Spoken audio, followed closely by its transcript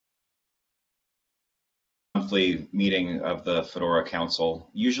monthly meeting of the Fedora Council.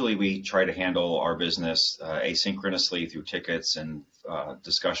 Usually we try to handle our business asynchronously through tickets and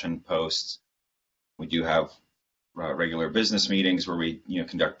discussion posts. We do have regular business meetings where we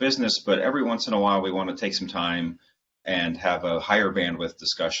conduct business, but every once in a while we want to take some time and have a higher bandwidth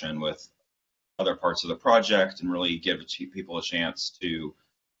discussion with other parts of the project and really give people a chance to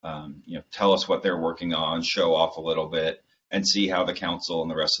tell us what they're working on, show off a little bit, and see how the council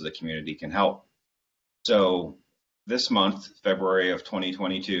and the rest of the community can help. So this month, February of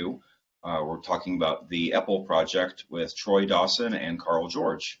 2022, we're talking about the EPEL project with Troy Dawson and Carl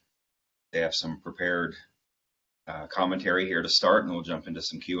George. They have some prepared commentary here to start, and we'll jump into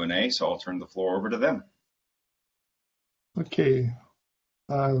some Q&A, so I'll turn the floor over to them. Okay,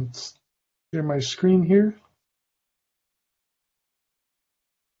 let's share my screen here.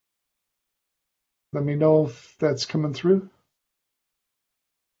 Let me know if that's coming through.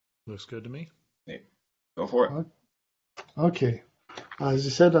 Looks good to me. Hey, go for it. Okay. As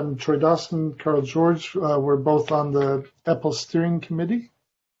you said, I'm Troy Dawson, Carl George. We're both on the EPEL steering committee.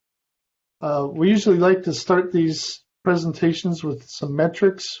 We usually like to start these presentations with some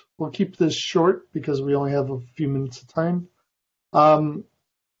metrics. We'll keep this short because we only have a few minutes of time.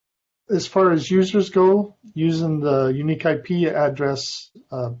 As far as users go, using the unique IP address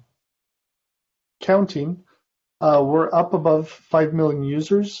counting, we're up above 5 million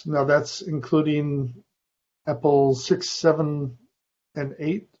users. Now that's including EPEL 6, 7, and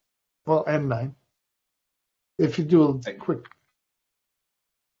 8, well, and 9. If you do a quick...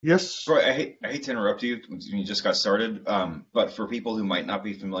 Yes? Troy, I hate to interrupt you. You just got started, but for people who might not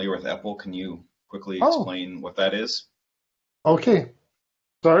be familiar with EPEL, can you quickly explain what that is? Okay.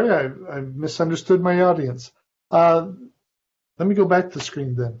 Sorry, I misunderstood my audience. Let me go back to the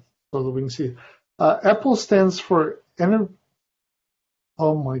screen then so that we can see. EPEL stands for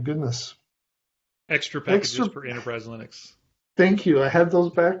oh my goodness. Extra packages for Enterprise Linux. Thank you. I had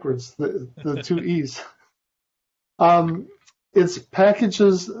those backwards, the two E's. It's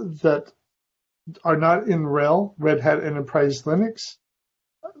packages that are not in RHEL, Red Hat Enterprise Linux,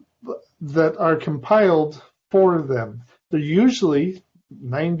 that are compiled for them. They're usually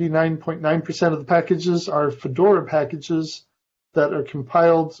 99.9% of the packages are Fedora packages that are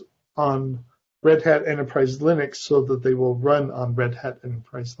compiled on Red Hat Enterprise Linux so that they will run on Red Hat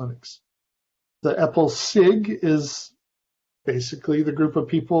Enterprise Linux. The EPEL SIG is basically the group of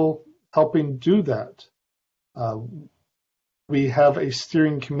people helping do that. We have a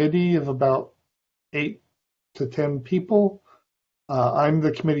steering committee of about 8 to 10 people. I'm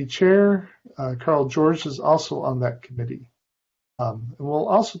the committee chair. Carl George is also on that committee. And we'll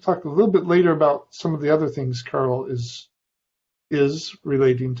also talk a little bit later about some of the other things Carl is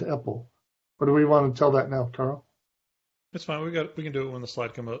relating to EPEL. Or do we want to tell that now, Carl? That's fine. We can do it when the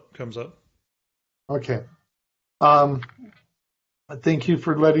slide comes up. Okay. Thank you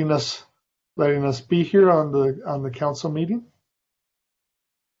for letting us be here on the council meeting.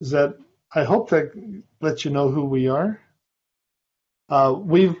 I hope that lets you know who we are.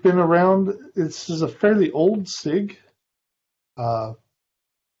 We've been around. This is a fairly old SIG,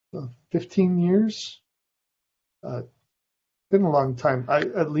 15 years. Been a long time.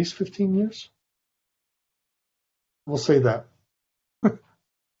 At least 15 years. We'll say that.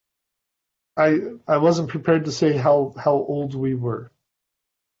 I wasn't prepared to say how old we were.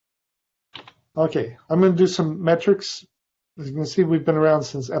 Okay, I'm going to do some metrics. As you can see, we've been around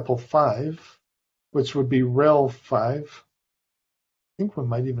since EPEL 5, which would be RHEL 5. I think we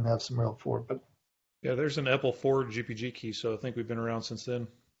might even have some RHEL 4, but yeah, there's an EPEL 4 GPG key, so I think we've been around since then.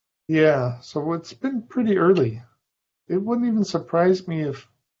 Yeah, so it's been pretty early. It wouldn't even surprise me if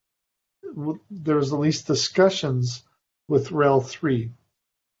there was at least discussions with RHEL 3,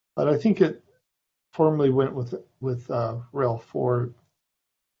 but I think it formally went with RHEL 4,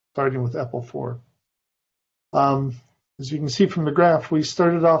 starting with EPEL 4. As you can see from the graph, we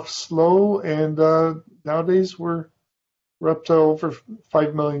started off slow, and nowadays we're up to over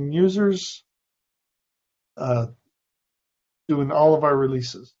 5 million users doing all of our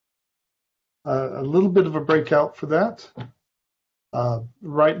releases. A little bit of a breakout for that.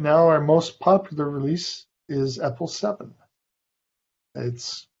 Right now, our most popular release is EPEL 7.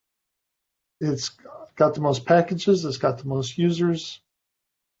 It's got the most packages, it's got the most users.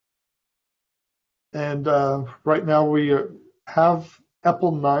 And right now we have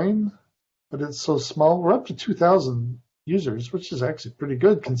EPEL 9, but it's so small. We're up to 2,000 users, which is actually pretty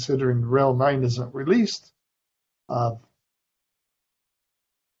good considering RHEL 9 isn't released. So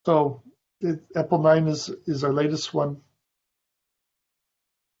EPEL 9 is our latest one.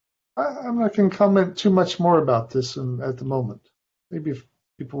 I'm not going to comment too much more about this at the moment. Maybe if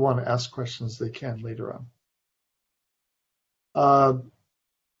people want to ask questions, they can later on.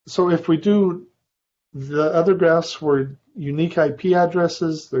 So if we do, the other graphs were unique IP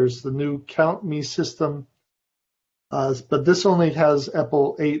addresses. There's the new Count Me system. But this only has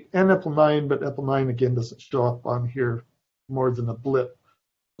EPEL 8 and EPEL 9, but EPEL 9 again doesn't show up on here more than a blip.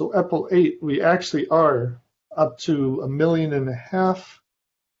 So EPEL 8, we actually are up to 1.5 million,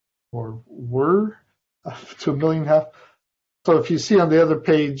 or were up to 1.5 million. So if you see on the other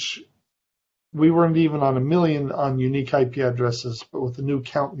page, we weren't even on 1 million on unique IP addresses, but with the new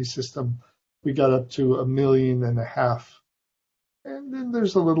Count Me system, we got up to 1.5 million. And then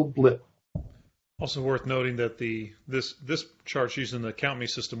there's a little blip. Also worth noting that this chart's using the Count Me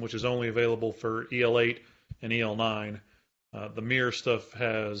system, which is only available for EL8 and EL9. The mirror stuff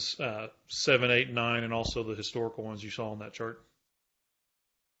has 7, 8, 9, and also the historical ones you saw on that chart.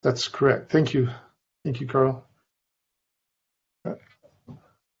 That's correct. Thank you. Thank you, Carl. I'm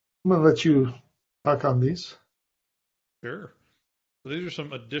going to let you talk on these. Sure. So these are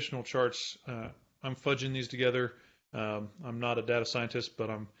some additional charts. I'm fudging these together. I'm not a data scientist,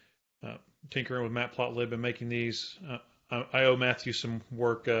 but I'm tinkering with Matplotlib and making these. I owe Matthew some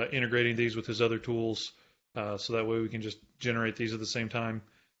work integrating these with his other tools, so that way we can just generate these at the same time.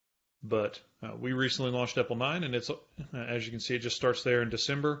 But we recently launched EPEL 9, and it's, as you can see, it just starts there in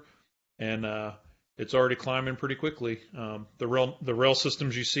December, and it's already climbing pretty quickly. The RHEL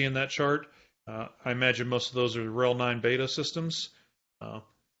systems you see in that chart, I imagine most of those are RHEL 9 beta systems,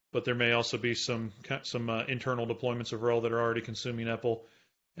 but there may also be some internal deployments of RHEL that are already consuming EPEL.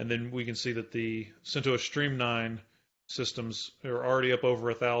 And then we can see that the CentOS Stream 9 systems are already up over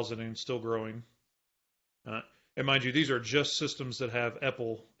 1,000 and still growing. And mind you, these are just systems that have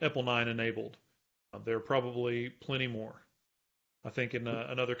EPEL 9 enabled. There are probably plenty more. I think in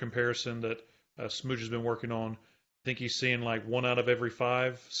another comparison that Smooch has been working on, I think he's seeing like 1 out of every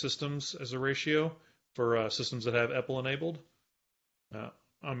 5 systems as a ratio for systems that have EPEL enabled.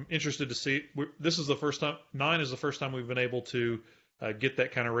 I'm interested to see. This is the first time. 9 is the first time we've been able to get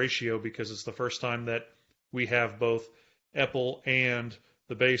that kind of ratio, because it's the first time that we have both EPEL and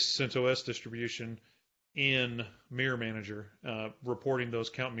the base CentOS distribution in Mirror Manager reporting those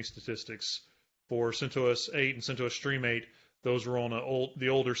Count Me statistics. For CentOS 8 and CentOS Stream 8, those were on the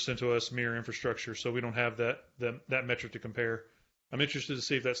older CentOS Mirror infrastructure, so we don't have that metric to compare. I'm interested to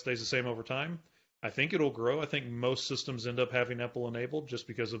see if that stays the same over time. I think it'll grow. I think most systems end up having EPEL enabled just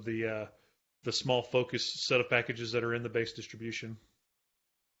because of the small focus set of packages that are in the base distribution.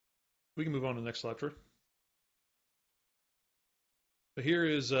 We can move on to the next slide, Troy. So here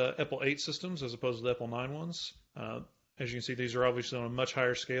is EPEL 8 systems as opposed to the EPEL 9 ones. As you can see, these are obviously on a much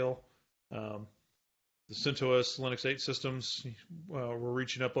higher scale. The CentOS Linux 8 systems, we're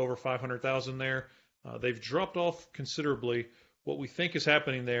reaching up over 500,000 there. They've dropped off considerably. What we think is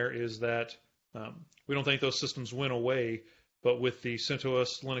happening there is that we don't think those systems went away, but with the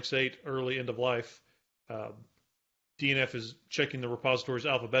CentOS Linux 8 early end of life, DNF is checking the repositories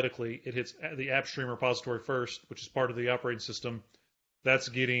alphabetically. It hits the AppStream repository first, which is part of the operating system. That's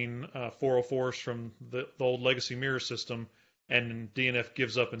getting 404s from the old legacy Mirror system, and DNF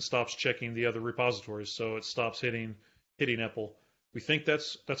gives up and stops checking the other repositories, so it stops hitting EPEL. We think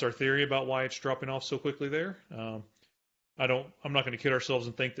that's our theory about why it's dropping off so quickly there. I'm not going to kid ourselves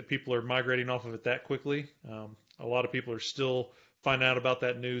and think that people are migrating off of it that quickly. A lot of people are still finding out about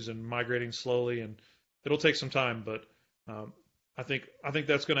that news and migrating slowly, and it'll take some time, but I think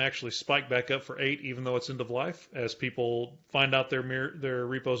that's going to actually spike back up for 8, even though it's end of life, as people find out their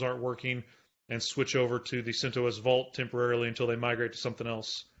repos aren't working and switch over to the CentOS Vault temporarily until they migrate to something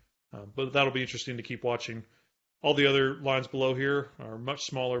else. But that'll be interesting to keep watching. All the other lines below here are much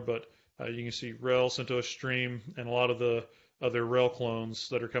smaller, but you can see RHEL, CentOS Stream, and a lot of the other RHEL clones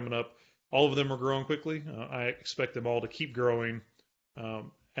that are coming up. All of them are growing quickly. I expect them all to keep growing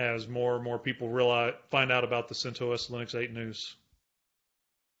as more and more people find out about the CentOS Linux 8 news.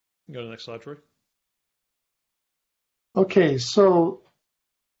 Go to the next slide, Troy. Okay, so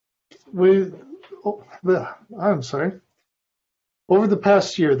I'm sorry. Over the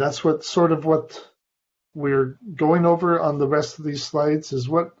past year, that's what we're going over on the rest of these slides, is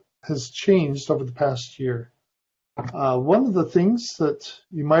what has changed over the past year. One of the things that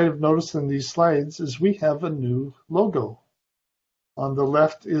you might have noticed in these slides is we have a new logo. On the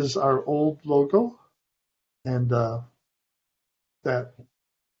left is our old logo, and that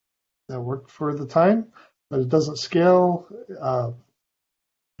worked for the time, but it doesn't scale.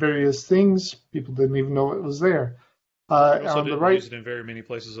 Various things, people didn't even know it was there. Also on didn't the right, use it in very many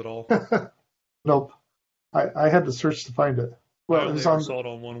places at all. Nope, I had to search to find it. Well, I it was saw it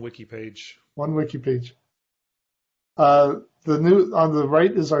on one wiki page. One wiki page. On the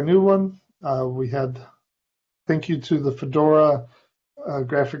right is our new one. We had thank you to the Fedora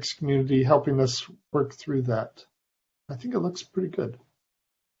graphics community helping us work through that. I think it looks pretty good.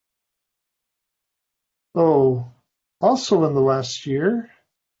 Oh, also in the last year,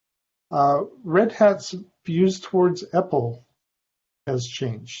 Red Hat's views towards EPEL has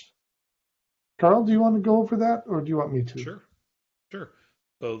changed. Carl, do you want to go over that, or do you want me to? Sure.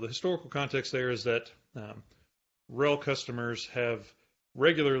 So the historical context there is that RHEL customers have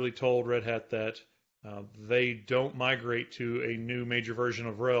regularly told Red Hat that they don't migrate to a new major version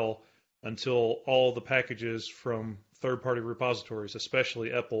of RHEL until all the packages from third-party repositories, especially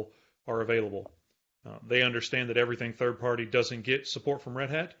EPEL, are available. They understand that everything third-party doesn't get support from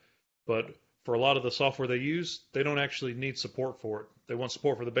Red Hat, but for a lot of the software they use, they don't actually need support for it. They want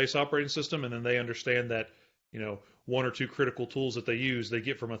support for the base operating system, and then they understand that, one or two critical tools that they use, they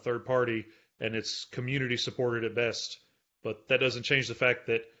get from a third party, and it's community supported at best. But that doesn't change the fact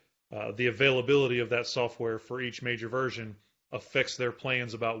that the availability of that software for each major version affects their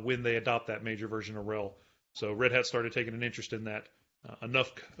plans about when they adopt that major version of RHEL. So Red Hat started taking an interest in that.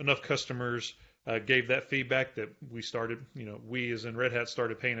 Enough customers gave that feedback that we as in Red Hat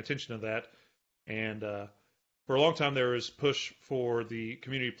started paying attention to that. And for a long time, there was push for the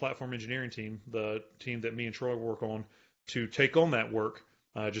community platform engineering team, the team that me and Troy work on, to take on that work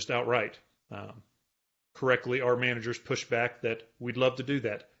just outright. Correctly, our managers pushed back that we'd love to do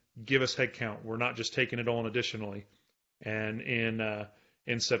that. Give us headcount. We're not just taking it on additionally. And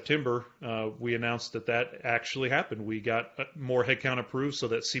in September, we announced that actually happened. We got more headcount approved so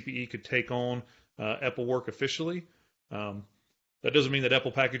that CPE could take on EPEL work officially. That doesn't mean that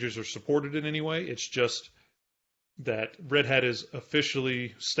EPEL packages are supported in any way. It's just that Red Hat is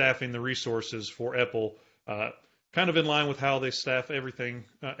officially staffing the resources for EPEL, kind of in line with how they staff everything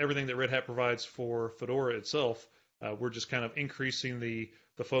that Red Hat provides for Fedora itself. We're just kind of increasing the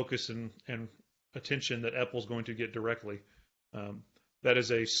focus and attention that EPEL is going to get directly. That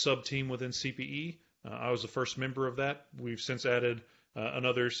is a sub-team within CPE. I was the first member of that. We've since added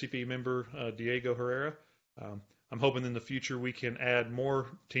another CPE member, Diego Herrera. I'm hoping in the future we can add more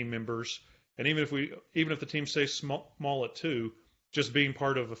team members. And even if the team stays small at 2, just being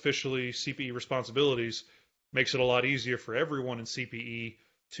part of officially CPE responsibilities makes it a lot easier for everyone in CPE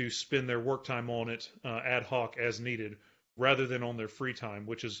to spend their work time on it ad hoc as needed, rather than on their free time,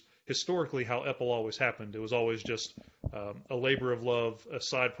 which is historically how EPEL always happened. It was always just a labor of love, a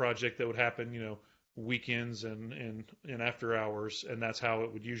side project that would happen, weekends and after hours, and that's how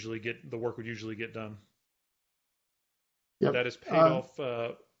it would usually the work would usually get done. Yep. That is paid off.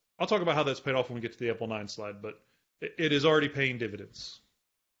 I'll talk about how that's paid off when we get to the EPEL 9 slide, but it is already paying dividends.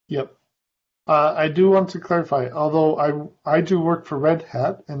 Yep. I do want to clarify, although I do work for Red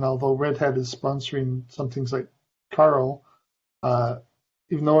Hat, and although Red Hat is sponsoring some things like Carl,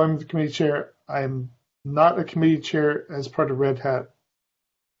 even though I'm the committee chair, I'm not a committee chair as part of Red Hat.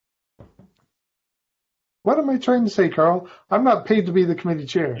 What am I trying to say, Carl? I'm not paid to be the committee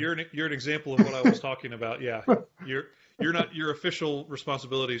chair. You're an example of what I was talking about. Yeah, your official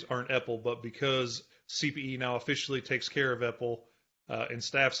responsibilities aren't EPEL, but because CPE now officially takes care of EPEL and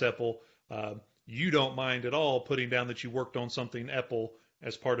staffs EPEL, you don't mind at all putting down that you worked on something EPEL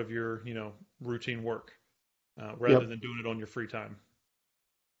as part of your routine work, rather than doing it on your free time.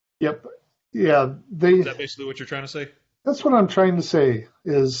 Yep. Yeah. Is that basically what you're trying to say? That's what I'm trying to say.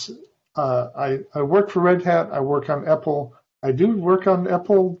 Is I work for Red Hat. I work on EPEL. I do work on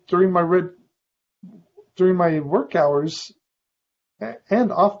EPEL during my work hours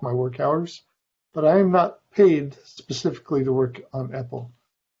and off my work hours, but I am not paid specifically to work on EPEL.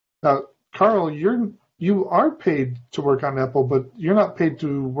 Now, Carl, you are paid to work on EPEL, but you're not paid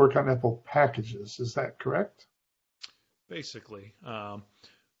to work on EPEL packages. Is that correct? Basically.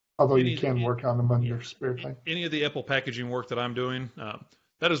 Although you can work on them on your spare time. Any of the EPEL packaging work that I'm doing,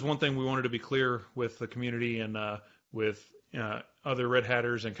 that is one thing we wanted to be clear with the community and with other Red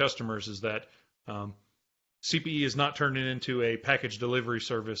Hatters and customers is that CPE is not turning into a package delivery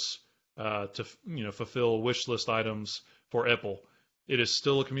service to fulfill wish list items for EPEL. It is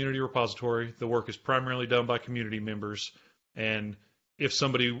still a community repository. The work is primarily done by community members. And if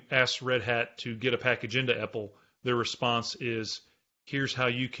somebody asks Red Hat to get a package into EPEL, their response is, here's how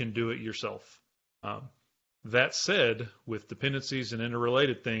you can do it yourself. That said, with dependencies and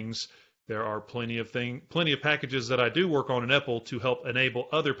interrelated things, there are plenty of packages that I do work on in EPEL to help enable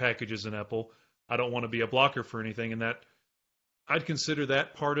other packages in EPEL. I don't want to be a blocker for anything, and that I'd consider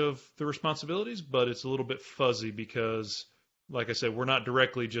that part of the responsibilities, but it's a little bit fuzzy because, like I said, we're not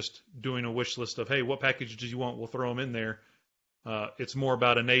directly just doing a wish list of, hey, what packages do you want? We'll throw them in there. It's more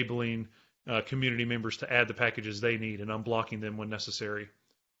about enabling community members to add the packages they need and unblocking them when necessary.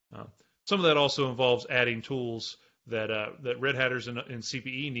 some of that also involves adding tools that Red Hatters and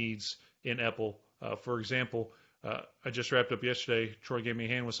CPE needs in EPEL. For example, I just wrapped up yesterday. Troy gave me a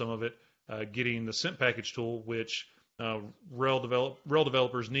hand with some of it, getting the Scent package tool, which RHEL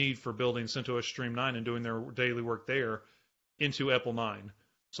developers need for building CentOS Stream 9 and doing their daily work there into EPEL 9.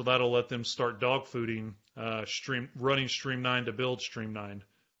 So that'll let them start dog fooding, running Stream 9 to build Stream 9,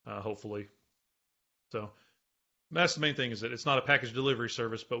 hopefully. So that's the main thing, is that it's not a package delivery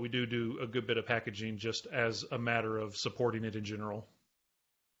service, but we do a good bit of packaging just as a matter of supporting it in general.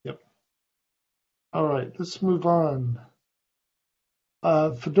 Yep. All right, let's move on.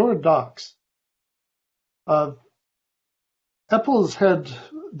 Fedora docs. EPEL has had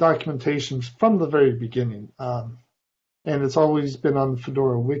documentation from the very beginning, and it's always been on the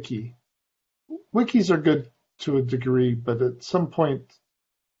Fedora wiki. Wikis are good to a degree, but at some point,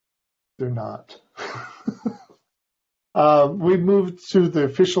 they're not. We moved to the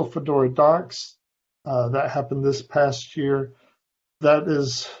official Fedora docs. That happened this past year. That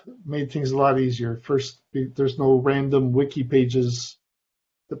has made things a lot easier. First, there's no random wiki pages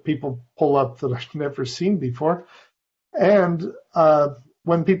that people pull up that I've never seen before. And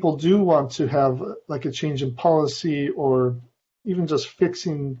when people do want to have like a change in policy or even just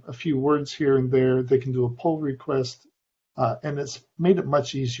fixing a few words here and there, they can do a pull request, and it's made it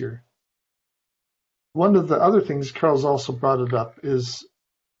much easier. One of the other things, Carl's also brought it up, is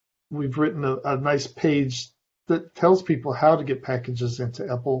we've written a nice page that tells people how to get packages into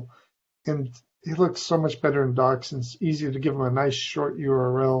EPEL, and it looks so much better in docs, and it's easier to give them a nice short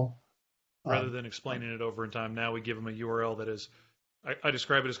URL. Rather than explaining it over in time, now we give them a URL that is, I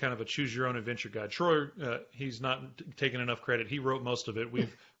describe it as kind of a choose-your-own-adventure guide. Troy, he's not taking enough credit. He wrote most of it.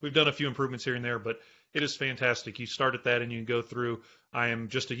 We've done a few improvements here and there, but it is fantastic. You start at that and you can go through, I am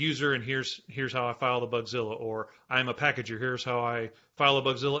just a user and here's how I file the Bugzilla, or I'm a packager, here's how I file a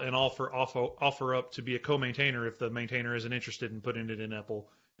Bugzilla and offer up to be a co-maintainer if the maintainer isn't interested in putting it in EPEL,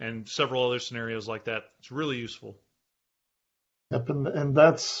 and several other scenarios like that. It's really useful. Yep, and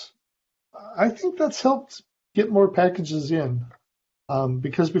I think that's helped get more packages in.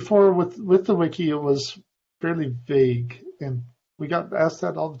 Because before with the wiki, it was fairly vague, and we got asked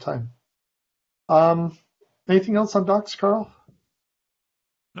that all the time. Anything else on docs, Carl?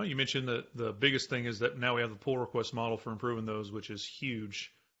 No, you mentioned that the biggest thing is that now we have the pull request model for improving those, which is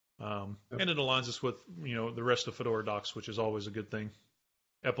huge. And it aligns us with the rest of Fedora docs, which is always a good thing.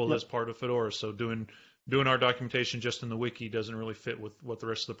 EPEL is part of Fedora, so doing our documentation just in the wiki doesn't really fit with what the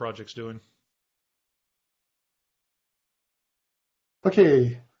rest of the project's doing.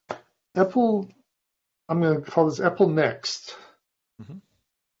 Okay, EPEL, I'm going to call this EPEL Next. Mm-hmm.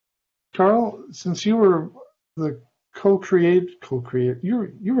 Carl, since you were the co-creator,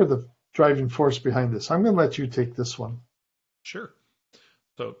 you were the driving force behind this. I'm going to let you take this one. Sure.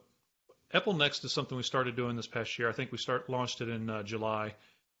 So EPEL Next is something we started doing this past year. I think we launched it in July.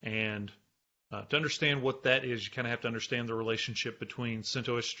 And to understand what that is, you kind of have to understand the relationship between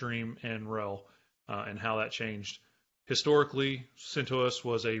CentOS Stream and RHEL and how that changed. Historically, CentOS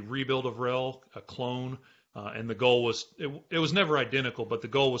was a rebuild of RHEL, a clone, and the goal was, it was never identical, but the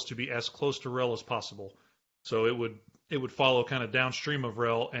goal was to be as close to RHEL as possible. So it would follow kind of downstream of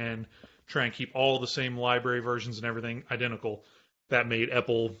RHEL and try and keep all the same library versions and everything identical. That made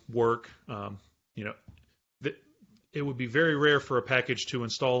EPEL work. It would be very rare for a package to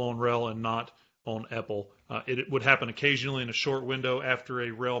install on RHEL and not on EPEL. It would happen occasionally in a short window after a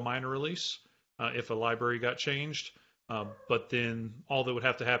RHEL minor release if a library got changed. But then all that would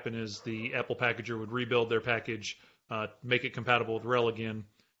have to happen is the EPEL packager would rebuild their package, make it compatible with RHEL again,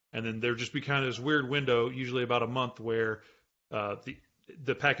 and then there'd just be kind of this weird window, usually about a month, where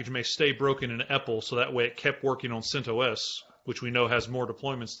the package may stay broken in EPEL, so that way it kept working on CentOS, which we know has more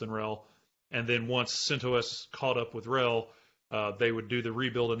deployments than RHEL, and then once CentOS caught up with RHEL, they would do the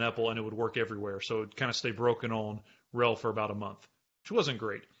rebuild in EPEL and it would work everywhere. So it would kind of stay broken on RHEL for about a month, which wasn't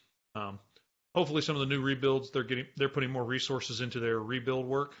great. Hopefully some of the new rebuilds, they're putting more resources into their rebuild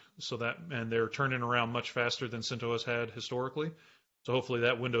work, and they're turning around much faster than CentOS had historically. So hopefully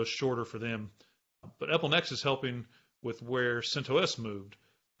that window is shorter for them. But EPEL Next is helping with where CentOS moved.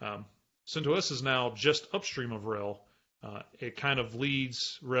 CentOS is now just upstream of RHEL. It kind of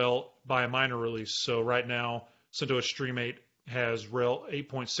leads RHEL by a minor release. So right now, CentOS Stream 8 has RHEL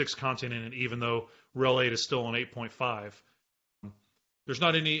 8.6 content in it, even though RHEL 8 is still on 8.5. There's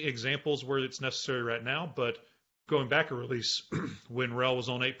not any examples where it's necessary right now, but going back a release, when RHEL was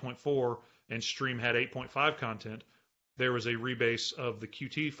on 8.4 and Stream had 8.5 content, there was a rebase of the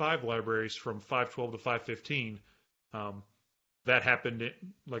Qt5 libraries from 5.12 to 5.15. That happened,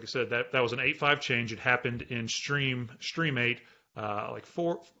 like I said, that was an 8.5 change. It happened in Stream 8 like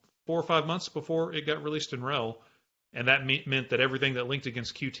four 4 or 5 months before it got released in RHEL, and that meant that everything that linked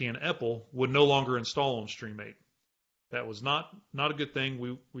against Qt and EPEL would no longer install on Stream 8. That was not a good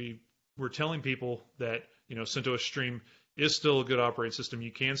thing. We were telling people that CentOS Stream is still a good operating system.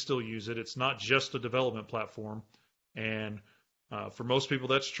 You can still use it. It's not just a development platform, and for most people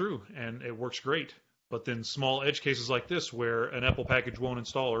that's true, and it works great. But then small edge cases like this, where an EPEL package won't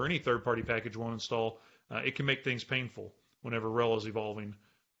install or any third-party package won't install, it can make things painful whenever RHEL is evolving.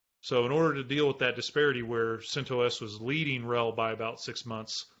 So in order to deal with that disparity where CentOS was leading RHEL by about 6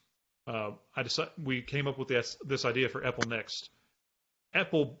 months, we came up with this idea for EPEL Next.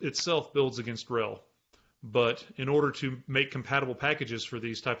 EPEL itself builds against RHEL, but in order to make compatible packages for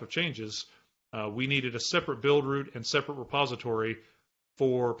these type of changes, we needed a separate build root and separate repository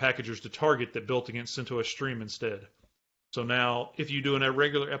for packagers to target that built against CentOS Stream instead. So now, if you do a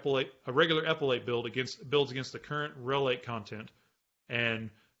regular EPEL 8 builds against the current RHEL 8 content,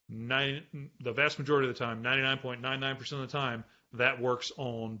 and the vast majority of the time, 99.99% of the time, that works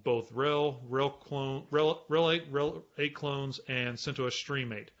on both RHEL 8 clones, and CentOS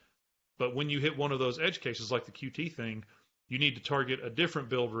Stream 8. But when you hit one of those edge cases like the Qt thing, you need to target a different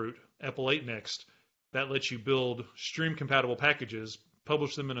build route, EPEL 8 Next. That lets you build Stream-compatible packages,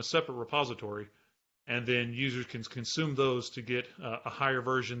 publish them in a separate repository, and then users can consume those to get a higher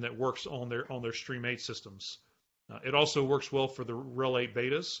version that works on their Stream 8 systems. It also works well for the RHEL 8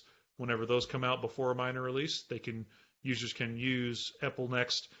 betas. Whenever those come out before a minor release, users can use EPEL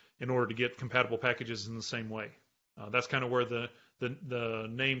Next in order to get compatible packages in the same way. That's kind of where the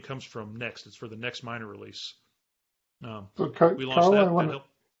name comes from, Next. It's for the next minor release. We launched Carl,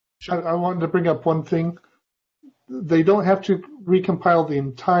 Sure. I wanted to bring up one thing. They don't have to recompile the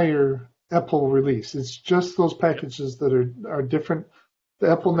entire EPEL release. It's just those packages that are different.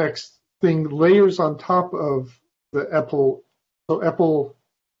 The EPEL Next thing layers on top of the EPEL. So EPEL,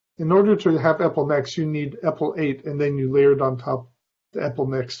 in order to have EPEL Next, you need EPEL 8, and then you layer it on top the EPEL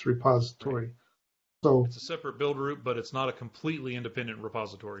Next repository. Right. So it's a separate build root, but it's not a completely independent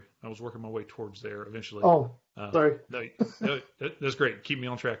repository. I was working my way towards there eventually. Oh, sorry. No, that's great. Keep me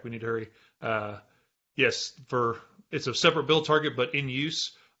on track. We need to hurry. Yes, it's a separate build target, but in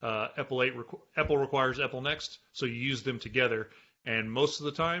use, EPEL requires EPEL Next, so you use them together. And most of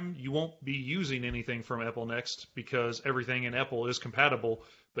the time, you won't be using anything from EPEL Next because everything in EPEL is compatible.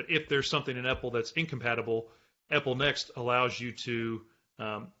 But if there's something in EPEL that's incompatible, EPEL Next allows you to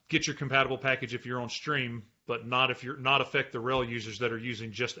get your compatible package if you're on Stream, but not affect the RHEL users that are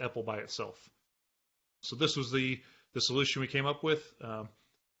using just EPEL by itself. So this was the solution we came up with.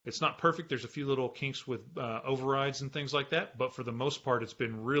 It's not perfect. There's a few little kinks with overrides and things like that, but for the most part, it's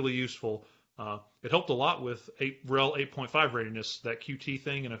been really useful. It helped a lot with RHEL 8.5 readiness, that Qt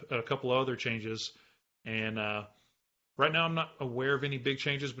thing, and a couple of other changes. And right now, I'm not aware of any big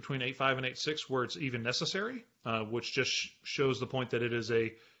changes between 8.5 and 8.6 where it's even necessary, which just shows the point that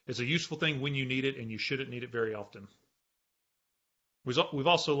it's a useful thing when you need it, and you shouldn't need it very often. We've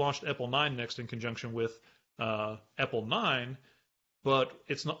also launched EPEL 9 Next in conjunction with EPEL 9, but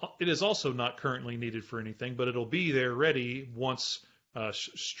it is also not currently needed for anything, but it'll be there ready once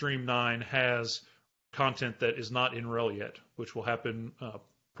Stream 9 has content that is not in RHEL yet, which will happen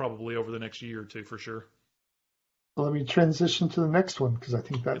probably over the next year or two for sure. Well, let me transition to the next one, because I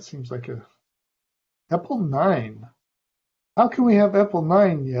think that seems like a EPEL 9. How can we have EPEL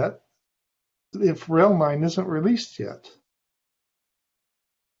 9 yet if RHEL 9 isn't released yet? Do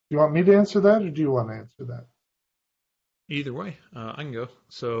you want me to answer that, or do you want to answer that? Either way, I can go.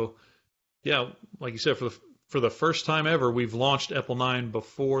 So, yeah, like you said, for the first time ever, we've launched EPEL 9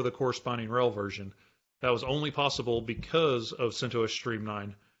 before the corresponding RHEL version. That was only possible because of CentOS Stream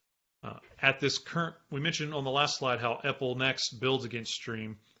 9. We mentioned on the last slide how EPEL Next builds against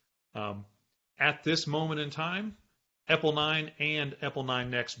Stream. At this moment in time, EPEL 9 and EPEL 9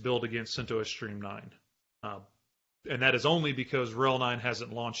 Next build against CentOS Stream 9. And that is only because RHEL 9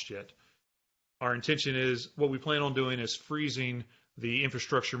 hasn't launched yet. Our intention is, what we plan on doing is freezing the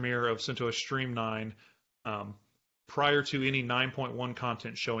infrastructure mirror of CentOS Stream 9 prior to any 9.1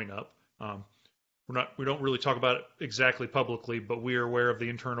 content showing up. We don't really talk about it exactly publicly, but we are aware of the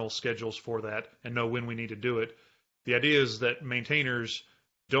internal schedules for that and know when we need to do it. The idea is that maintainers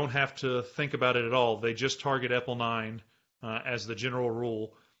don't have to think about it at all. They just target EPEL 9 as the general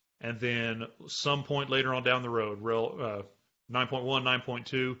rule, and then some point later on down the road, 9.1,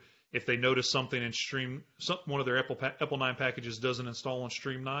 9.2, if they notice something in Stream, one of their EPEL 9 packages doesn't install on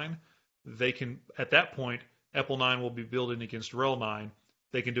Stream 9, they can, at that point, EPEL 9 will be building against RHEL 9.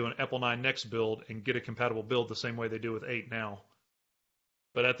 They can do an EPEL 9 Next build and get a compatible build the same way they do with 8 now.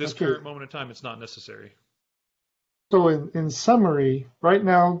 But at this current moment in time, it's not necessary. So in summary, right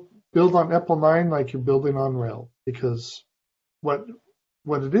now, build on EPEL 9 like you're building on RHEL, because what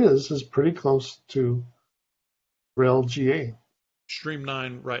it is pretty close to RHEL GA. Stream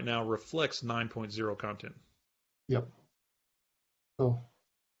 9 right now reflects 9.0 content. Yep. So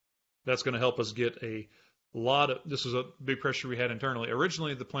that's going to help us get a lot of, this was a big pressure we had internally.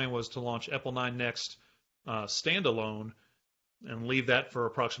 Originally, the plan was to launch EPEL 9 Next standalone and leave that for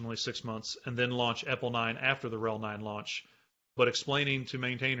approximately 6 months, and then launch EPEL 9 after the RHEL 9 launch. But explaining to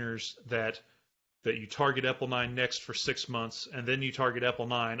maintainers that you target EPEL 9 Next for 6 months, and then you target EPEL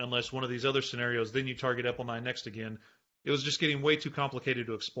 9, unless one of these other scenarios, then you target EPEL 9 Next again. It was just getting way too complicated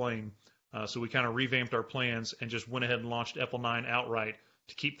to explain. So we kind of revamped our plans and just went ahead and launched EPEL 9 outright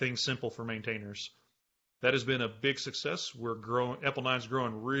to keep things simple for maintainers. That has been a big success. We're growing. EPEL 9 is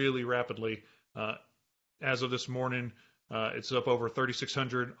growing really rapidly. As of this morning, it's up over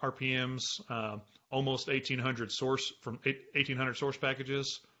 3,600 RPMs, almost 1,800 source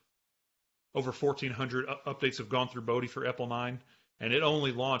packages. Over 1,400 updates have gone through Bodhi for EPEL 9, and it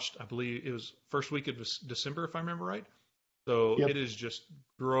only launched, I believe, it was first week of December, if I remember right. So Yep. It is just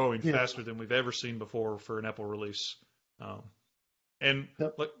growing faster than we've ever seen before for an EPEL release.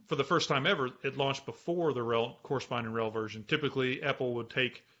 Like for the first time ever, it launched before the corresponding RHEL version. Typically, EPEL would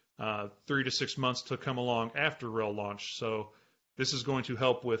take 3 to 6 months to come along after RHEL launch. So this is going to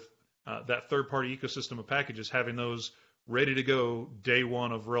help with that third-party ecosystem of packages, having those ready to go day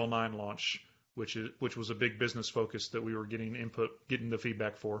one of RHEL 9 launch, which was a big business focus that we were getting the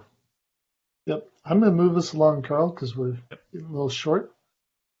feedback for. Yep. I'm going to move us along, Carl, because we're getting a little short.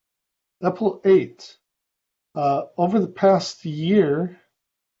 EPEL 8. Over the past year,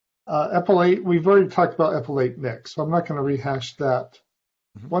 EPEL 8, we've already talked about EPEL 8 Next, so I'm not going to rehash that.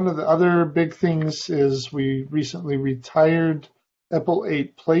 Mm-hmm. One of the other big things is we recently retired EPEL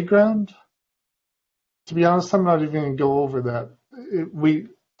 8 Playground. To be honest, I'm not even going to go over that.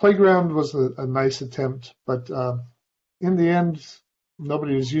 Playground was a nice attempt, but in the end,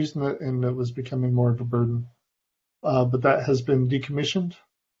 nobody was using it, and it was becoming more of a burden. But that has been decommissioned.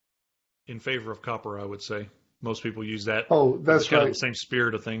 In favor of Copper, I would say. Most people use that. Oh, that's kind right. of the same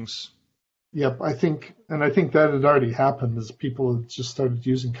spirit of things. Yep, I think that had already happened as people had just started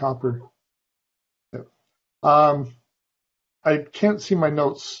using Copper. Yep. I can't see my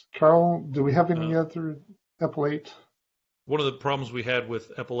notes. Carl, do we have any other EPEL 8? One of the problems we had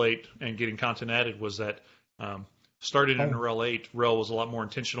with EPEL 8 and getting content added was that started in RHEL 8, RHEL was a lot more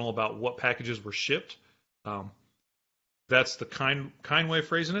intentional about what packages were shipped. That's the kind way of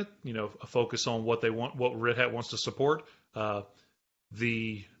phrasing it, a focus on what they want, what Red Hat wants to support.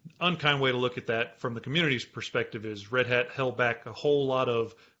 The unkind way to look at that from the community's perspective is Red Hat held back a whole lot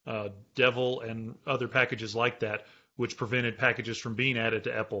of Devil and other packages like that, which prevented packages from being added to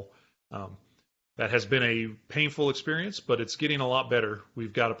EPEL. That has been a painful experience, but it's getting a lot better.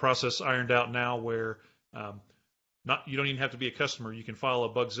 We've got a process ironed out now where you don't even have to be a customer. You can file a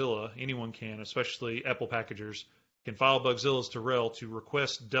Bugzilla. Anyone can, especially EPEL packagers, can file Bugzillas to RHEL to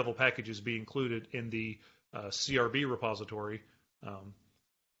request Devil packages be included in the CRB repository.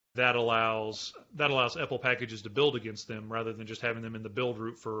 That allows EPEL packages to build against them rather than just having them in the build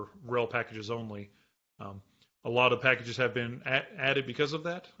route for RHEL packages only. A lot of packages have been added because of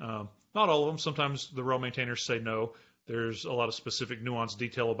that. Not all of them. Sometimes the RHEL maintainers say no. There's a lot of specific nuanced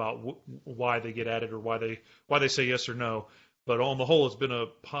detail about why they get added or why they say yes or no. But on the whole, it's been a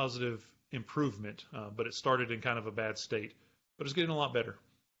positive improvement. But it started in kind of a bad state. But it's getting a lot better.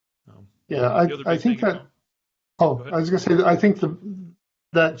 I think that. I was going to say that I think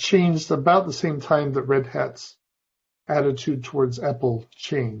that changed about the same time that Red Hat's attitude towards EPEL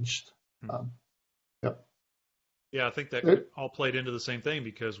changed. Yeah, I think that all played into the same thing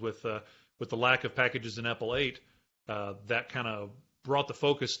because with the lack of packages in EPEL 8, that kind of brought the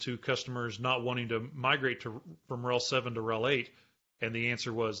focus to customers not wanting to migrate from RHEL 7 to RHEL 8, and the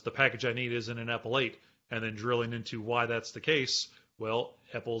answer was the package I need isn't in EPEL 8, and then drilling into why that's the case. Well,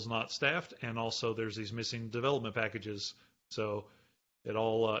 EPEL's not staffed, and also there's these missing development packages, so it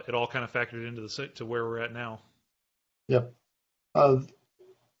all kind of factored into to where we're at now. Yep.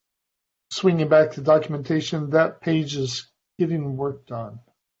 Swinging back to documentation, that page is getting worked on.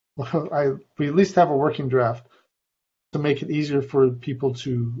 We at least have a working draft to make it easier for people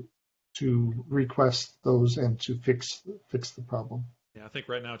to request those and to fix the problem. Yeah, I think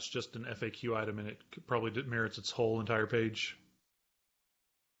right now it's just an FAQ item, and it probably merits its whole entire page.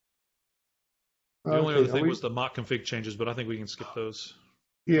 The only other thing was the mock config changes, but I think we can skip those.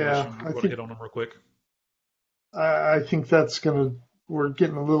 Yeah, I think hit on them real quick. I think we're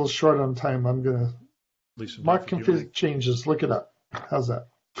getting a little short on time. I'm gonna mock config changes. Look it up. How's that?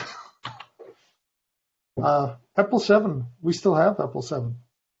 EPEL 7. We still have EPEL 7.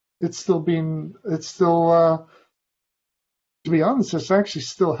 it's still, to be honest, it's actually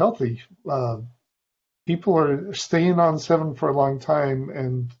still healthy. People are staying on 7 for a long time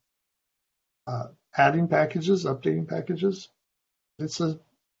and adding packages, updating packages. It's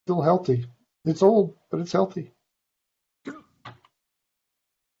still healthy. It's old, but it's healthy.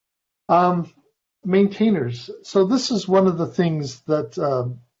 Maintainers. So this is one of the things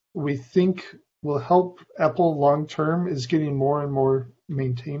that we think will help EPEL long term is getting more and more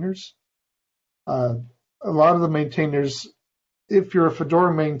maintainers. A lot of the maintainers, if you're a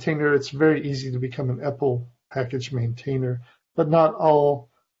Fedora maintainer, it's very easy to become an EPEL package maintainer, but not all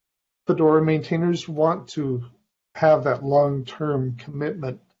Fedora maintainers want to have that long-term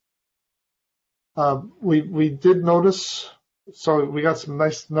commitment. We did notice, so we got some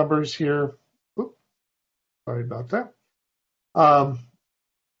nice numbers here. Oops, sorry about that.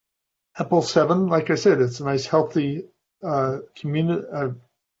 EPEL 7, like I said, it's a nice healthy community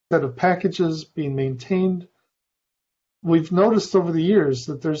set of packages being maintained. We've noticed over the years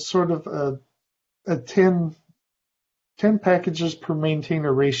that there's sort of a 10 packages per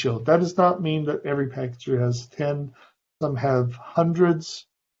maintainer ratio. That does not mean that every packager has 10. Some have hundreds,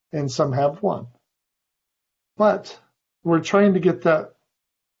 and some have 1. But we're trying to get the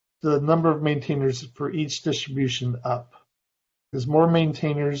number of maintainers for each distribution up. Because more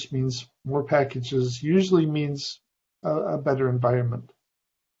maintainers means more packages, usually means a better environment.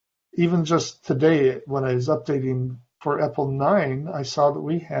 Even just today, when I was updating for EPEL 9, I saw that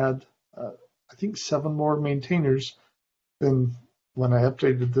we had, I think, 7 more maintainers than when I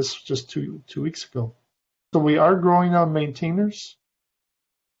updated this just two weeks ago. So we are growing on maintainers.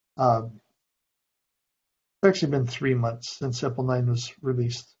 It's actually been 3 months since EPEL 9 was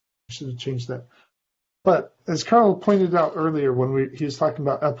released. I should have changed that. But as Carl pointed out earlier when he was talking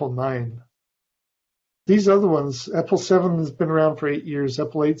about EPEL 9, these other ones, EPEL 7 has been around for 8 years,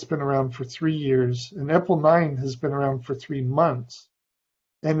 EPEL 8's been around for 3 years, and EPEL 9 has been around for 3 months.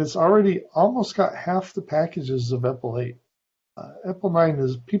 And it's already almost got half the packages of EPEL 8. EPEL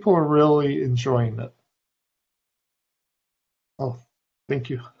 9 people are really enjoying it. Oh, thank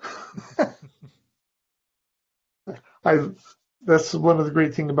you. That's one of the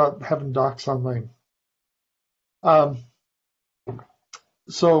great things about having docs online.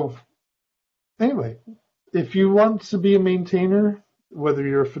 So anyway, if you want to be a maintainer, whether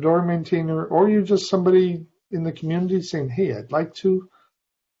you're a Fedora maintainer or you're just somebody in the community saying, hey, I'd like to,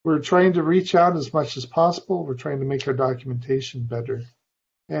 we're trying to reach out as much as possible. We're trying to make our documentation better.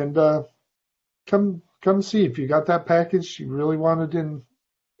 And come see if you got that package, you really want it in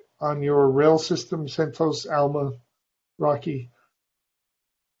on your Rail system, CentOS, Alma, Rocky.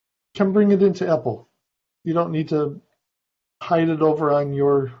 Come bring it into EPEL. You don't need to hide it over on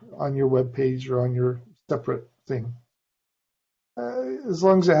your web page or on your separate thing, as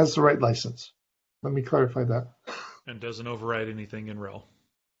long as it has the right license. Let me clarify that. And doesn't override anything in RHEL.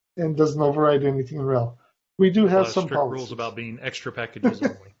 And doesn't override anything in RHEL. We do have some strict policies. rules about being extra packages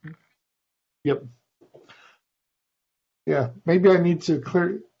only. Yep. Yeah, maybe I need to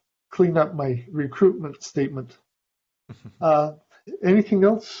clean up my recruitment statement. Anything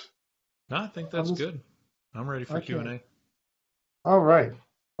else? No, I think that's good. I'm ready for Q&A. All right.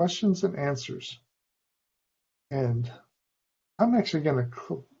 Questions and answers. And I'm actually going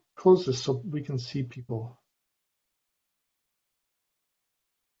to close this so we can see people.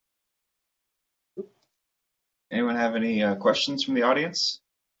 Anyone have any questions from the audience?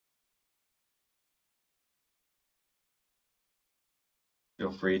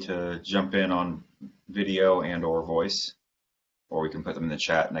 Feel free to jump in on video and or voice, or we can put them in the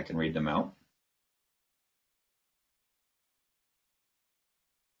chat and I can read them out.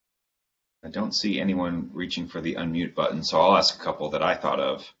 I don't see anyone reaching for the unmute button, so I'll ask a couple that I thought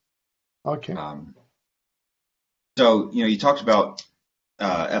of. Okay. So, you talked about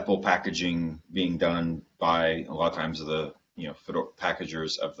EPEL packaging being done by a lot of times the Fedora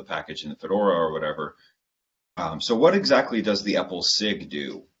packagers of the package in the Fedora or whatever. So what exactly does the EPEL SIG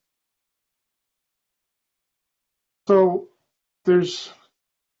do? So there's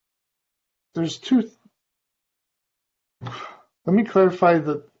two. Let me clarify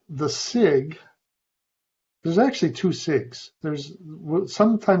that the SIG. There's actually 2 SIGs. There's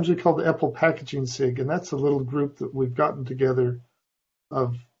sometimes we call the EPEL packaging SIG, and that's a little group that we've gotten together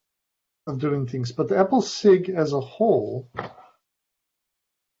of doing things. But the EPEL SIG as a whole,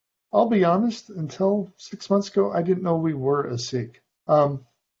 I'll be honest, until 6 months ago, I didn't know we were a SIG. Even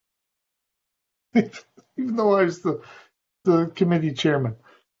though I was the committee chairman.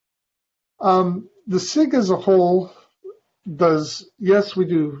 The SIG as a whole does, yes, we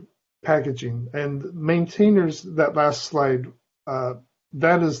do packaging, and maintainers, that last slide,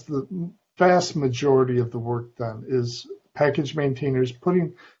 that is the vast majority of the work done is package maintainers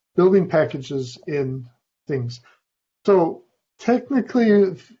building packages in things. So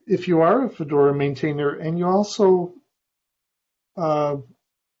technically, if you are a Fedora maintainer and you also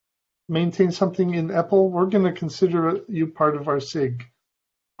maintain something in EPEL, we're going to consider you part of our SIG,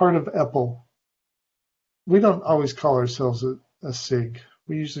 part of EPEL. We don't always call ourselves a SIG.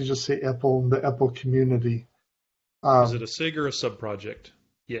 We usually just say EPEL, the EPEL community. Is it a SIG or a sub-project?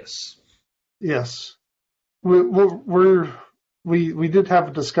 Yes. Yes. We did have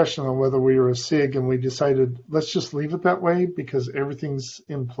a discussion on whether we were a SIG, and we decided let's just leave it that way because everything's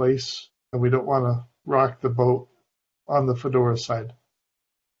in place, and we don't want to rock the boat on the Fedora side.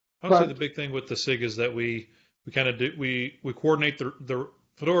 I would say the big thing with the SIG is that we kind of do we coordinate the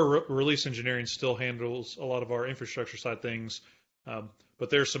Fedora release engineering still handles a lot of our infrastructure side things, but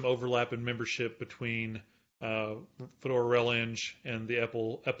there's some overlap in membership between Fedora RelEng and the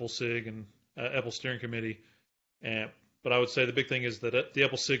EPEL SIG and EPEL steering committee. But I would say the big thing is that the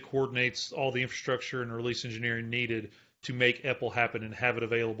EPEL SIG coordinates all the infrastructure and release engineering needed to make EPEL happen and have it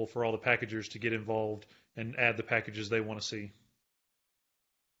available for all the packagers to get involved and add the packages they want to see.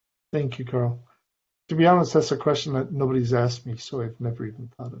 Thank you, Carl. To be honest, that's a question that nobody's asked me, so I've never even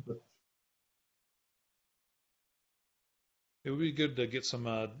thought of it. It would be good to get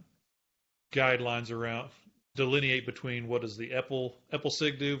some guidelines around, delineate between what does the EPEL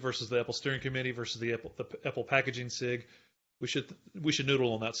SIG do versus the EPEL steering committee versus the EPEL packaging SIG. We should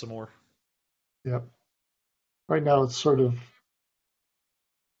noodle on that some more. Yep. Right now, it's sort of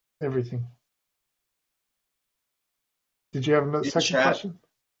everything. Did you have another second question?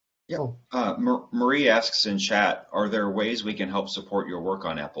 Yeah. Marie asks in chat, are there ways we can help support your work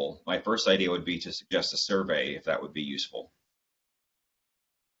on EPEL? My first idea would be to suggest a survey, if that would be useful.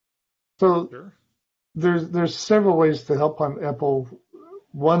 So Sure. There's several ways to help on EPEL.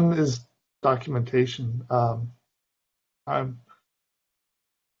 One is documentation.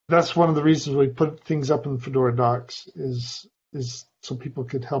 That's one of the reasons we put things up in Fedora docs is so people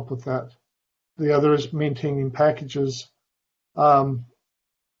could help with that. The other is maintaining packages.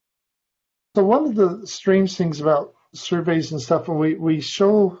 So one of the strange things about surveys and stuff, when we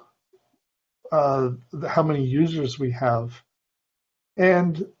show how many users we have,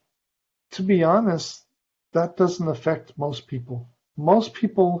 and to be honest, that doesn't affect most people. Most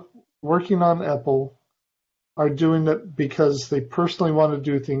people working on EPEL are doing it because they personally want to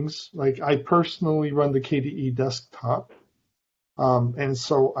do things. Like I personally run the KDE desktop, and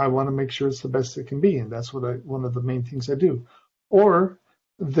so I want to make sure it's the best it can be, and that's one of the main things I do. Or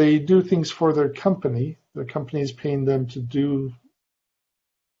they do things for their company. Their company is paying them to do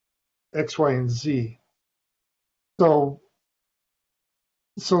X, Y, and Z. So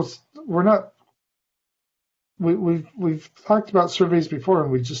we're not. We've talked about surveys before,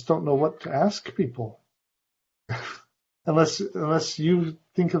 and we just don't know what to ask people. unless you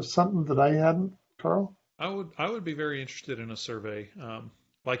think of something that I hadn't, Carl. I would be very interested in a survey.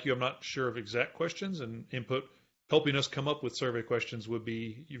 Like you, I'm not sure of exact questions and input. Helping us come up with survey questions would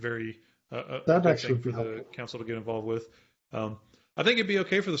be very that actually thing for the council to get involved with. I think it'd be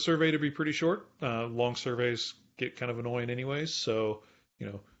okay for the survey to be pretty short. Long surveys get kind of annoying anyways, so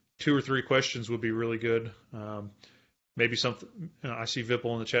 2 or 3 questions would be really good. Maybe something. I see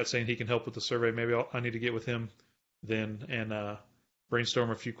Vipel in the chat saying he can help with the survey. Maybe I need to get with him then and brainstorm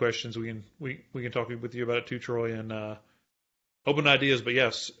a few questions. We can talk with you about it too, Troy, and open ideas. But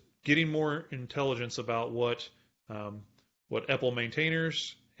yes, getting more intelligence about what EPEL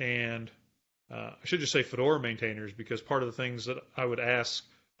maintainers and I should just say Fedora maintainers, because part of the things that I would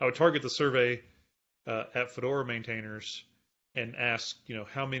target the survey at Fedora maintainers and ask,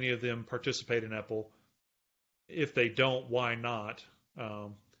 how many of them participate in EPEL? If they don't, why not?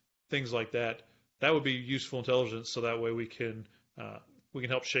 Things like that. That would be useful intelligence, so that way we can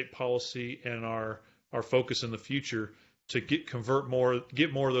help shape policy and our focus in the future to get more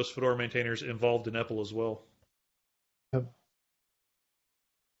of those Fedora maintainers involved in EPEL as well. Yep.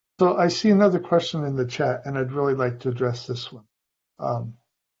 So I see another question in the chat, and I'd really like to address this one.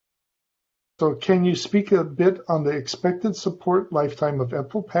 So can you speak a bit on the expected support lifetime of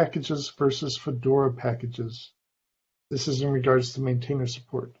EPEL packages versus Fedora packages? This is in regards to maintainer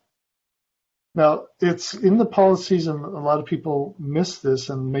support. Now, it's in the policies, and a lot of people miss this,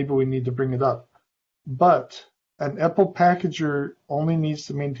 and maybe we need to bring it up. But an EPEL packager only needs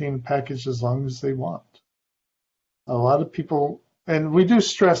to maintain a package as long as they want. A lot of people, and we do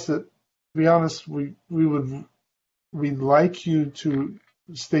stress that, to be honest, we'd like you to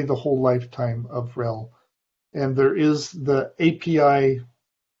stay the whole lifetime of RHEL. And there is the API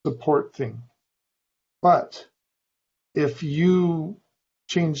support thing. But if you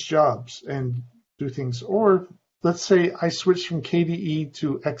change jobs and do things. Or let's say I switch from KDE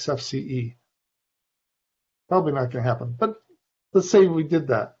to XFCE. Probably not going to happen, but let's say we did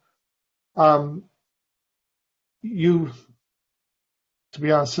that. To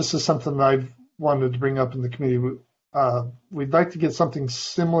be honest, this is something that I've wanted to bring up in the committee. We'd like to get something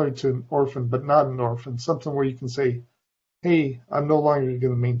similar to an orphan, but not an orphan, something where you can say, hey, I'm no longer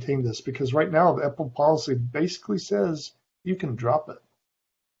going to maintain this, because right now the EPEL policy basically says you can drop it.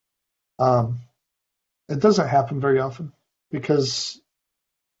 It doesn't happen very often because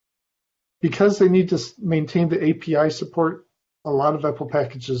they need to maintain the API support. A lot of EPEL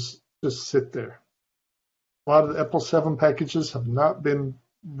packages just sit there. A lot of the EPEL 7 packages have not been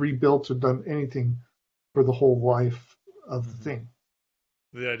rebuilt or done anything for the whole life of the thing.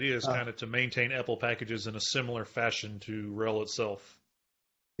 The idea is kind of to maintain EPEL packages in a similar fashion to RHEL itself.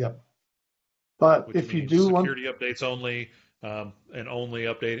 Yep. But if you do security updates only, and only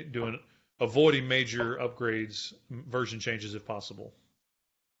avoiding major upgrades, version changes if possible.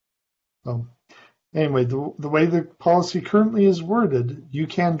 Anyway, the way the policy currently is worded, you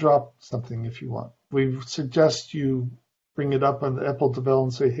can drop something if you want. We suggest you bring it up on the EPEL devel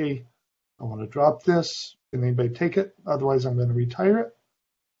and say, hey, I want to drop this. Can anybody take it? Otherwise, I'm going to retire it.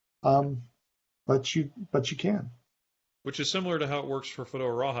 But you can. Which is similar to how it works for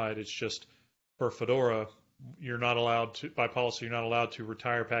Fedora Rawhide. It's just for Fedora, you're not allowed to, by policy, you're not allowed to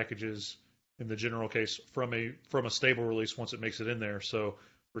retire packages in the general case from a stable release once it makes it in there. So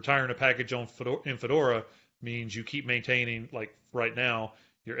retiring a package in Fedora means you keep maintaining, like right now,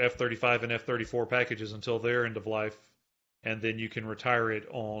 your F35 and F34 packages until their end of life, and then you can retire it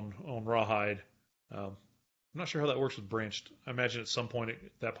on Rawhide. I'm not sure how that works with branched. I imagine at some point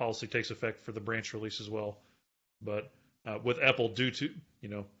that policy takes effect for the branch release as well. But with EPEL, due to,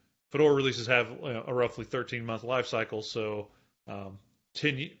 Fedora releases have a roughly 13-month life cycle, so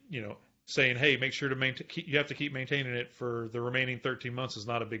 10, saying, hey, make sure to you have to keep maintaining it for the remaining 13 months is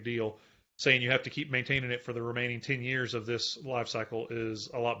not a big deal. Saying you have to keep maintaining it for the remaining 10 years of this life cycle is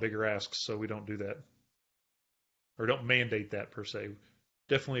a lot bigger ask, so we don't do that. Or don't mandate that per se.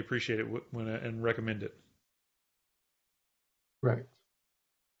 Definitely appreciate it and recommend it. Right.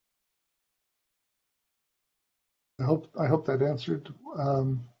 I hope that answered.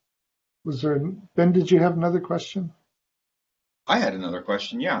 Ben, did you have another question? I had another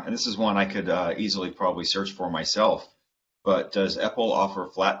question, yeah, and this is one I could easily probably search for myself. But does EPEL offer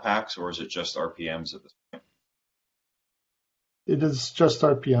flat packs, or is it just RPMs at this point? It is just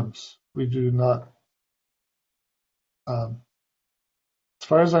RPMs. We do not. As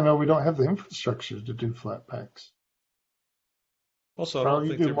far as I know, we don't have the infrastructure to do flat packs. Also, I don't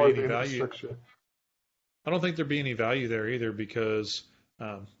think there'd be any value. I don't think there'd be any value there either, because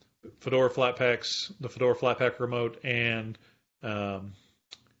Fedora Flatpaks, the Fedora Flatpak remote, and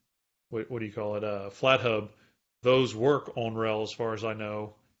what do you call it? FlatHub. Those work on RHEL as far as I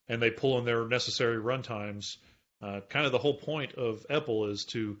know, and they pull in their necessary runtimes. Kind of the whole point of EPEL is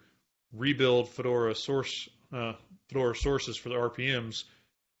to rebuild Fedora sources for the RPMs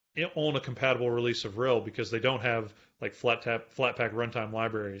on a compatible release of RHEL, because they don't have like Flatpak runtime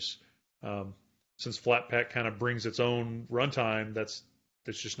libraries. Since Flatpak kind of brings its own runtime, that's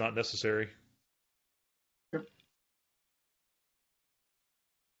just not necessary.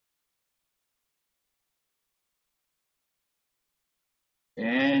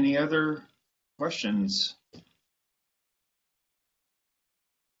 Any other questions?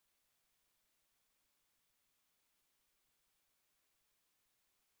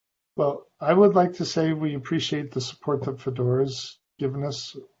 Well, I would like to say we appreciate the support that Fedora's given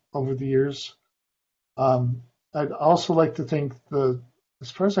us over the years. I'd also like to thank as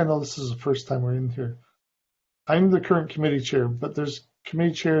far as I know, this is the first time we're in here. I'm the current committee chair, but there's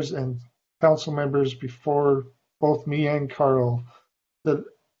committee chairs and council members before both me and Carl that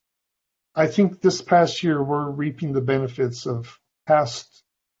I think this past year we're reaping the benefits of past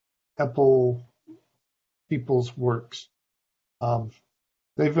EPEL people's works.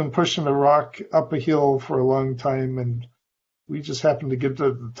 They've been pushing the rock up a hill for a long time, and we just happen to get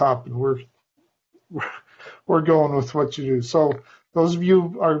to the top, and we're going with what you do. So those of you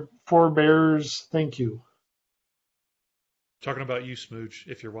who are forebearers, thank you. Talking about you, Smooch,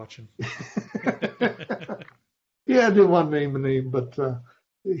 if you're watching. Yeah, I didn't want to name a name, but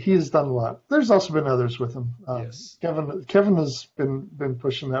he has done a lot. There's also been others with him. Yes. Kevin has been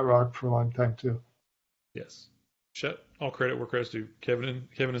pushing that rock for a long time too. Yes. All credit where credit's due. Kevin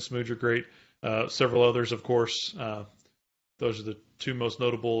and Smooch are great. Several others, of course. Those are the two most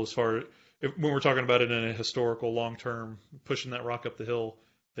notable as far when we're talking about it in a historical, long-term, pushing that rock up the hill.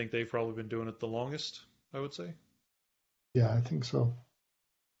 I think they've probably been doing it the longest, I would say. Yeah, I think so.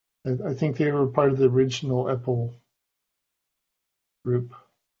 I think they were part of the original EPEL group.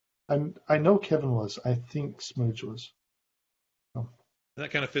 And I know Kevin was. I think Smooge was. Oh.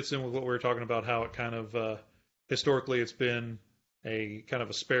 That kind of fits in with what we were talking about, how it kind of historically it's been a kind of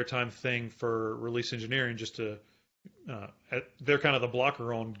a spare time thing for release engineering, just to they're kind of the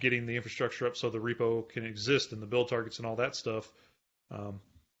blocker on getting the infrastructure up so the repo can exist and the build targets and all that stuff.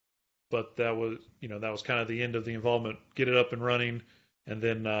 But that was kind of the end of the involvement. Get it up and running, and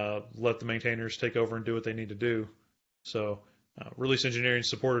then let the maintainers take over and do what they need to do. So release engineering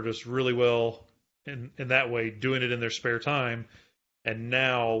supported us really well in that way, doing it in their spare time. And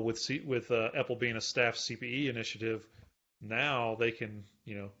now with EPEL being a staff CPE initiative, now they can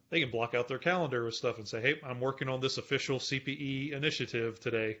block out their calendar with stuff and say, hey, I'm working on this official CPE initiative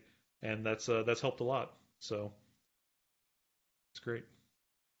today, and that's helped a lot. So it's great.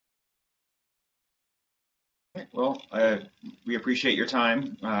 Well, we appreciate your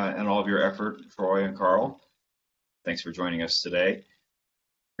time and all of your effort, Troy and Carl. Thanks for joining us today.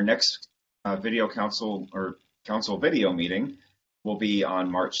 Our next video council video meeting will be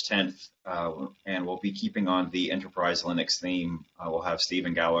on March 10th, and we'll be keeping on the Enterprise Linux theme. We'll have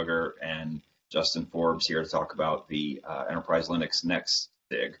Stephen Gallagher and Justin Forbes here to talk about the Enterprise Linux Next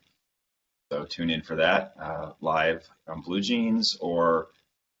dig. So tune in for that live on Blue Jeans, or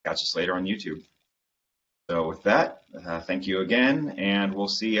catch us later on YouTube. So with that, thank you again, and we'll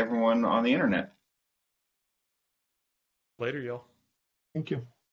see everyone on the internet. Later, y'all. Thank you.